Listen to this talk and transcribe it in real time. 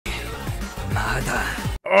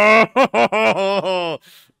Oh!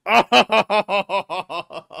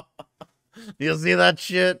 You see that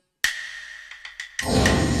shit?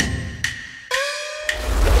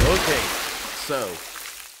 Okay, so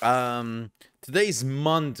today's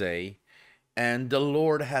Monday, and the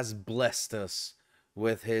Lord has blessed us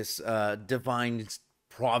with his divine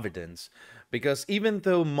providence, because even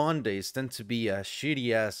though Mondays tend to be a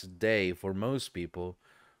shitty ass day for most people,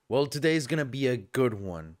 well, today's gonna be a good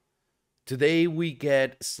one. Today we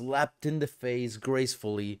get slapped in the face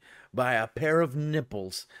gracefully by a pair of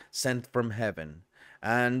nipples sent from heaven.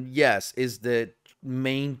 And yes, is the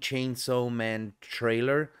main Chainsaw Man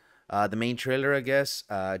trailer. The main trailer, I guess,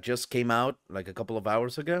 just came out like a couple of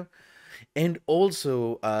hours ago. And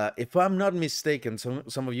also, if I'm not mistaken,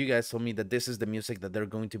 some of you guys told me that this is the music that they're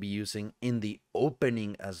going to be using in the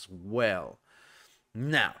opening as well.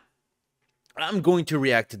 Now, I'm going to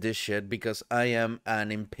react to this shit because I am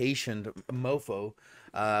an impatient mofo.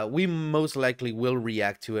 We most likely will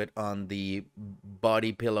react to it on the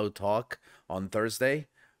body pillow talk on Thursday,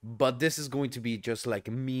 but this is going to be just like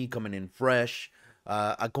me coming in fresh,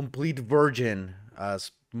 a complete virgin,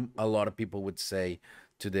 as a lot of people would say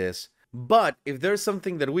to this. But if there's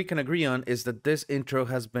something that we can agree on, is that this intro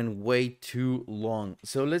has been way too long.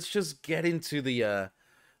 So let's just get into the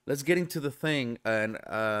thing,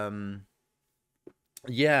 and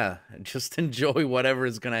yeah, just enjoy whatever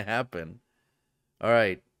is gonna happen. All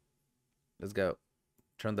right, let's go.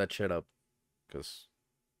 Turn that shit up, cause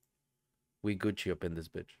we Gucci up in this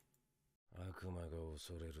bitch. 悪魔が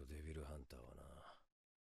恐れるデビルハンターは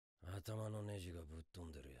な、頭のネジがぶっ飛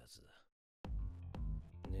んでるやつだ。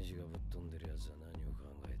ネジがぶっ飛んでるやつは何を考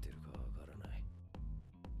えてるかわからない。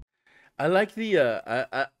I like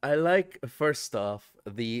I like, first off,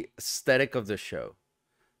 the aesthetic of the show.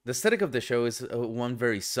 The aesthetic of the show is one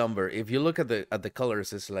very somber. If you look at the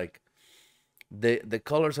colors, it's like the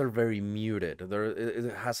colors are very muted.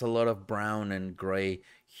 It has a lot of brown and gray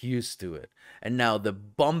hues to it. And now the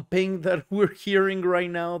bumping that we're hearing right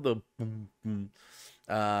now, the boom, boom,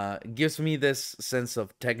 gives me this sense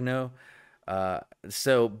of techno.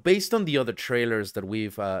 So based on the other trailers that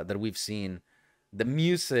we've seen, the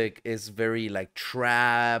music is very like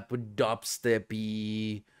trap,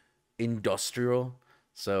 dubstepy, industrial.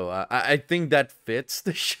 So I think that fits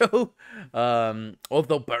the show.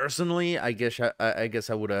 Although personally, I guess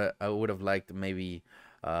I would have liked maybe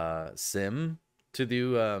Sim to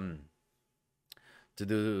do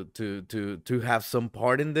to have some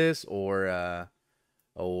part in this, or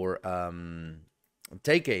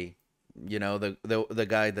Take A, you know, the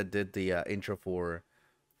guy that did the intro for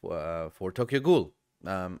Tokyo Ghoul,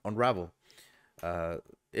 Unravel.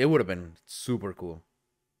 It would have been super cool.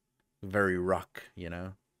 Very rock, you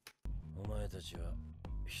know.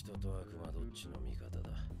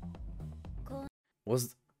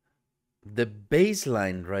 Was the bass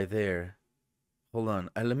line right there? Hold on,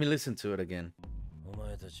 let me listen to it again.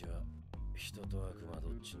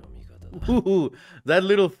 Ooh, that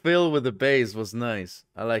little fill with the bass was nice.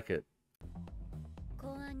 I like it.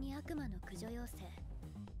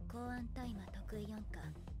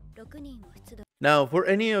 Now, for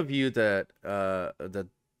any of you that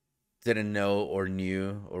didn't know or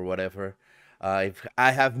knew or whatever, I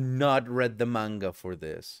have not read the manga for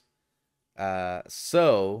this,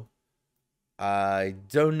 so I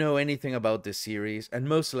don't know anything about this series, and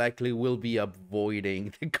most likely will be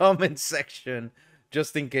avoiding the comment section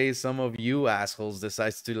just in case some of you assholes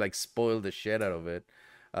decides to like spoil the shit out of it.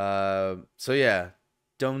 So yeah,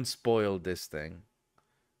 don't spoil this thing.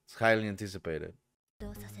 It's highly anticipated.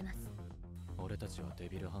 俺たちはデ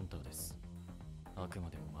ビルハンターです。悪魔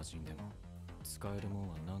でも魔人でも使えるもん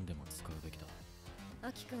は何でも使うべきだ。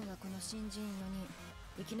アキ君はこの新人4人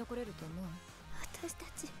生き残れると思う？私た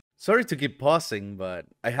ち。Sorry to keep pausing, but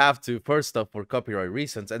I have to, first off, for copyright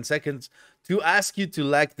reasons, and second, to ask you to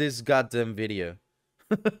like this goddamn video.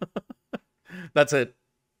 That's it.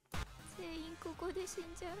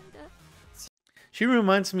 She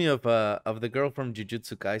reminds me of the girl from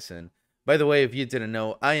Jujutsu Kaisen. By the way, if you didn't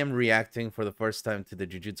know, I am reacting for the first time to the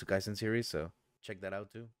Jujutsu Kaisen series, so check that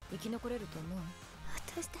out too.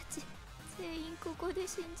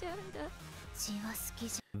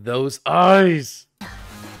 Those eyes!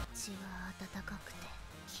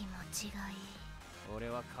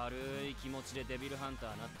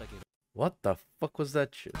 What the fuck was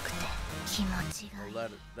that shit? Oh,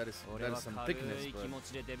 that is some thickness,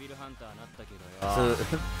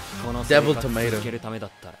 but... devil tomato.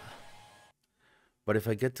 But if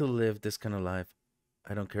I get to live this kind of life,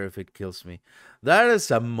 I don't care if it kills me. That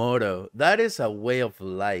is a motto. That is a way of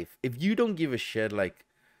life. If you don't give a shit, like,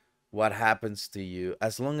 what happens to you.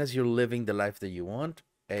 As long as you're living the life that you want,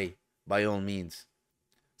 hey, by all means.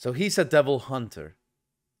 So he's a devil hunter.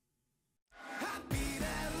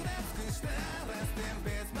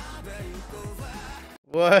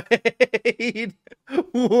 Wait,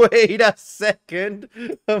 wait a second.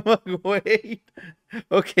 I'm like, wait.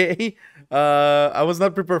 Okay. I was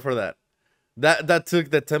not prepared for that. That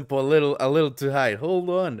took the tempo a little too high. Hold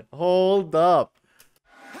on. Hold up.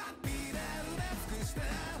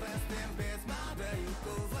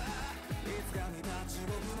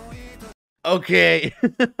 Okay.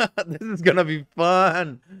 This is gonna be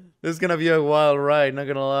fun. This is gonna be a wild ride, not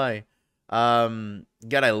gonna lie.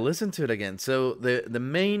 Gotta listen to it again. So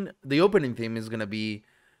the opening theme is gonna be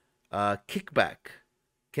Kickback.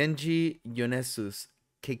 Kenji Yonesu's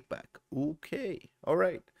Kickback. Okay. All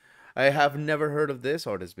right. I have never heard of this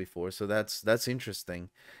artist before, so that's interesting.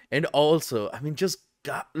 And also, I mean, just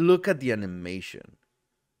look at the animation.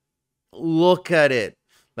 Look at it.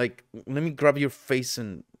 Like, let me grab your face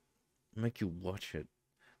and make you watch it.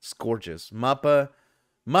 It's gorgeous. Mappa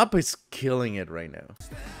is killing it right now.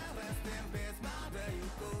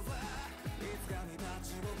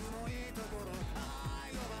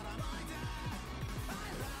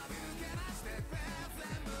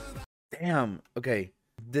 Damn. Okay.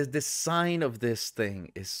 The design of this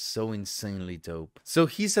thing is so insanely dope. So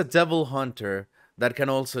he's a devil hunter that can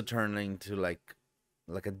also turn into like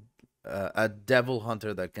a devil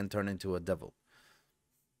hunter that can turn into a devil.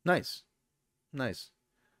 Nice. Nice.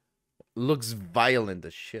 Looks violent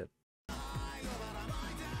as shit.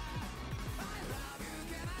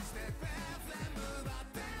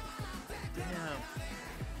 Damn.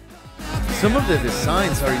 Some of the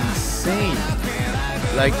designs are insane.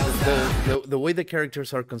 Like the way the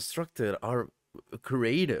characters are constructed are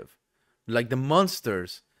creative. Like the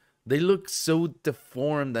monsters, they look so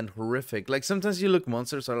deformed and horrific. Like sometimes you look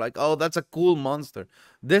monsters are like, oh, that's a cool monster.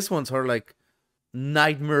 This ones are like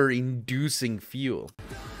nightmare-inducing fuel.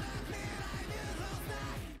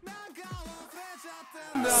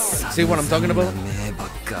 See what I'm talking about?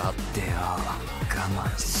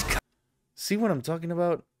 See what I'm talking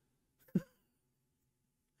about?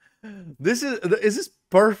 This is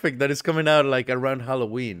perfect that it's coming out like around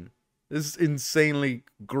Halloween. This is insanely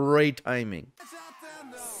great timing.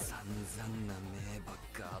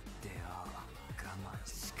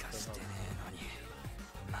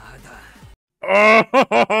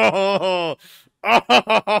 Oh!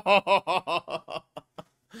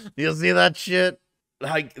 You see that shit?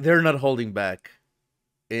 Like, they're not holding back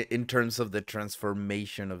in terms of the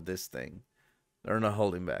transformation of this thing. They're not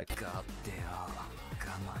holding back.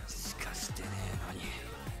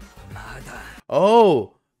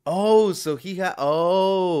 Oh, so he has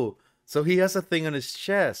a thing on his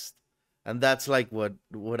chest, and that's like what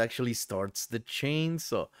actually starts the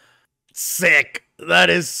chainsaw. Sick. That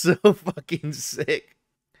is so fucking sick.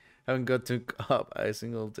 Haven't got to up a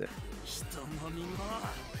single day.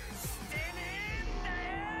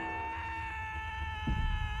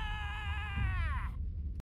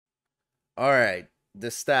 All right, the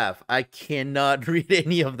staff. I cannot read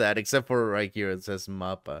any of that except for right here. It says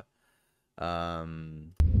Mappa. All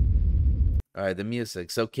right, the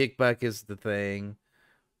music. So Kickback is the thing.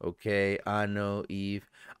 Okay, Ano, Eve,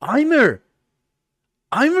 Aimer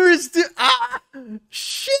is the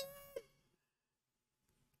shit.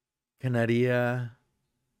 Canaria,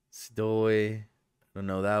 Stoy. I don't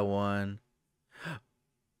know that one.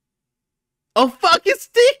 Oh fuck, it's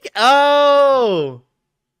Stick. Oh.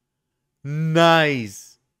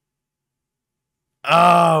 Nice.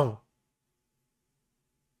 Oh.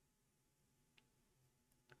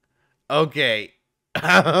 Okay.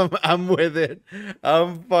 I'm with it.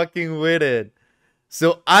 I'm fucking with it.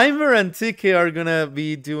 So Aimer and TK are gonna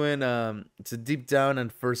be doing it's a Deep Down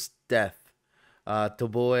and First Death.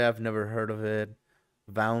 Toboy, I've never heard of it.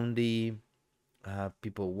 Voundy,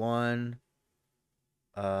 People One.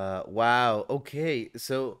 Wow. Okay,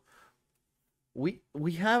 so we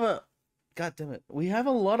have a God damn it. We have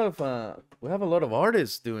a lot of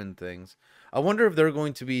artists doing things. I wonder if they're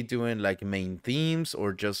going to be doing like main themes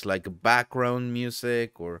or just like background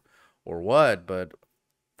music or what, but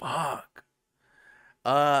fuck.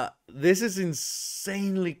 This is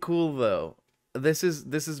insanely cool though. This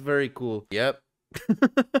is very cool. Yep.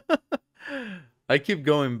 I keep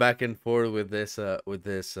going back and forth with this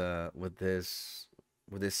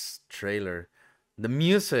trailer. The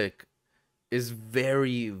music is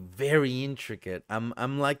very, very intricate.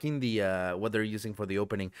 I'm liking the what they're using for the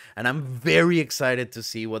opening, and I'm very excited to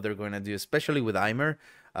see what they're going to do, especially with Aimer.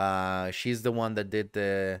 She's the one that did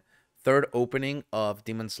the third opening of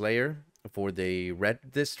Demon Slayer for the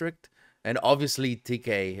Red District, and obviously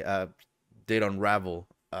TK did unravel.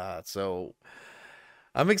 So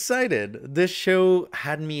I'm excited. This show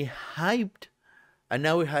had me hyped, and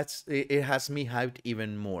now it has me hyped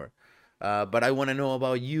even more. But I want to know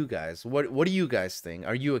about you guys. What do you guys think?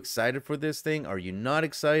 Are you excited for this thing? Are you not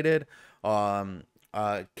excited? Can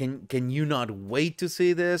you not wait to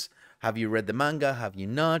see this? Have you read the manga? Have you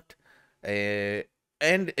not? Uh,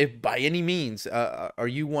 and if by any means, are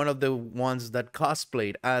you one of the ones that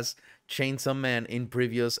cosplayed as Chainsaw Man in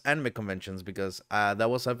previous anime conventions? Because that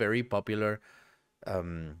was a very popular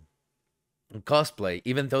um, cosplay,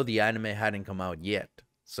 even though the anime hadn't come out yet.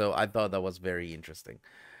 So I thought that was very interesting.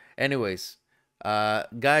 Anyways,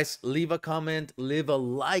 guys, leave a comment, leave a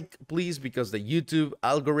like, please, because the YouTube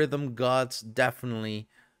algorithm gods definitely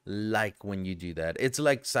like when you do that. It's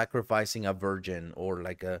like sacrificing a virgin or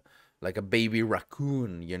like a baby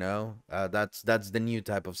raccoon, you know. That's the new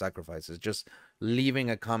type of sacrifices. Just leaving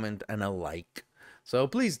a comment and a like. So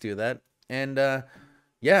please do that. And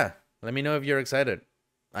yeah, let me know if you're excited.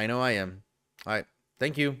 I know I am. All right.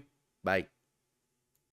 Thank you. Bye.